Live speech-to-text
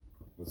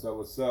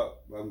What's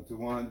up? Welcome to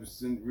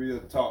 100%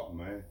 Real Talk,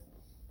 man.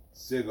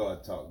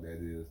 Cigar Talk,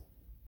 that is.